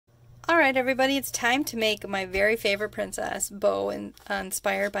Alright everybody, it's time to make my very favorite princess bow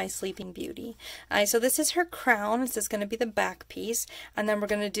inspired by Sleeping Beauty. So this is her crown. This is going to be the back piece, and then we're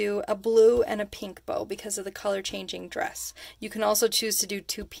going to do a blue and a pink bow because of the color changing dress. You can also choose to do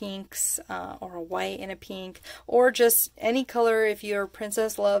two pinks or a white and a pink, or just any color if your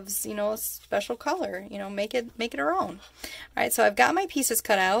princess loves, you know, a special color. You know, make it her own. Alright, so I've got my pieces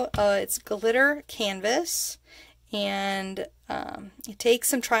cut out. It's glitter canvas. And it takes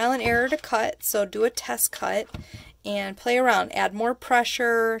some trial and error to cut, so do a test cut and play around. Add more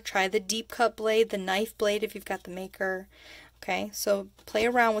pressure, try the deep cut blade, the knife blade if you've got the maker. Okay, so play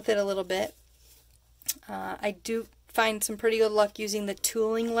around with it a little bit. I do find some pretty good luck using the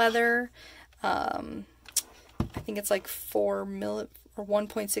tooling leather. I think it's like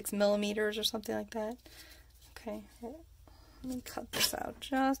 1.6 millimeters or something like that. Okay, let me cut this out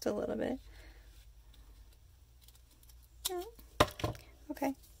just a little bit.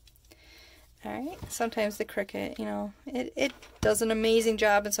 Okay. Alright, sometimes the Cricut, you know, it does an amazing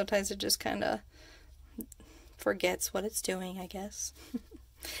job, and sometimes it just kind of forgets what it's doing, I guess.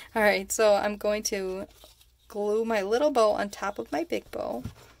 Alright, so I'm going to glue my little bow on top of my big bow.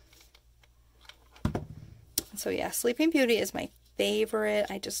 So yeah, Sleeping Beauty is my favorite.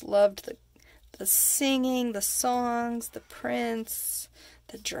 I just loved the singing, the songs, the prince,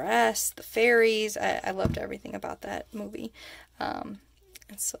 the dress, the fairies. I loved everything about that movie.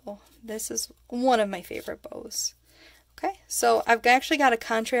 And so this is one of my favorite bows. Okay, so I've actually got a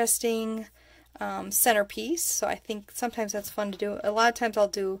contrasting centerpiece, so I think sometimes that's fun to do. A lot of times I'll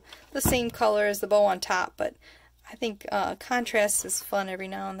do the same color as the bow on top, but I think contrast is fun every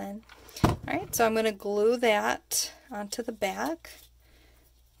now and then. Alright, so I'm going to glue that onto the back.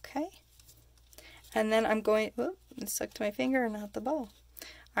 Okay, and then I'm going, whoop, it stuck to my finger and not the bow.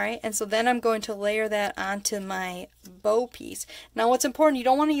 Alright, and so then I'm going to layer that onto my bow piece. Now what's important, you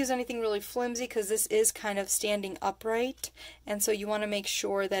don't want to use anything really flimsy because this is kind of standing upright, and so you want to make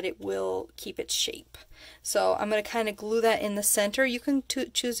sure that it will keep its shape. So I'm going to kind of glue that in the center. You can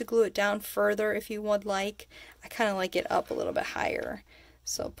choose to glue it down further if you would like. I kind of like it up a little bit higher.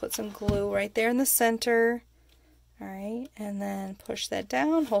 So put some glue right there in the center. Alright, and then push that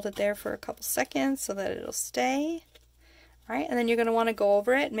down, hold it there for a couple seconds so that it'll stay. Alright, and then you're going to want to go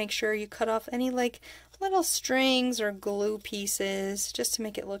over it and make sure you cut off any like little strings or glue pieces just to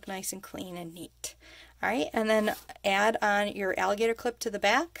make it look nice and clean and neat. Alright, and then add on your alligator clip to the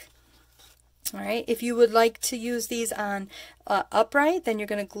back. Alright, if you would like to use these on upright, then you're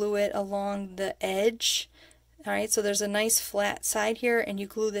going to glue it along the edge. Alright, so there's a nice flat side here, and you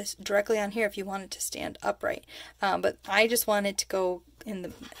glue this directly on here if you want it to stand upright. But I just want it to go in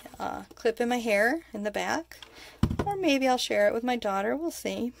the clip in my hair in the back. Or maybe I'll share it with my daughter. We'll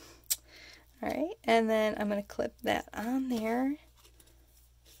see. Alright, and then I'm going to clip that on there.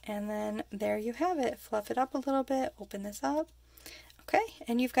 And then there you have it. Fluff it up a little bit. Open this up. Okay,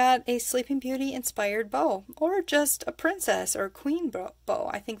 and you've got a Sleeping Beauty inspired bow, or just a princess or queen bow.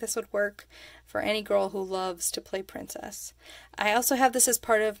 I think this would work for any girl who loves to play princess. I also have this as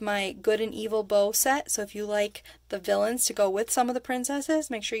part of my Good and Evil bow set, so if you like the villains to go with some of the princesses,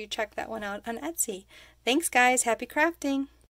 make sure you check that one out on Etsy. Thanks guys, happy crafting!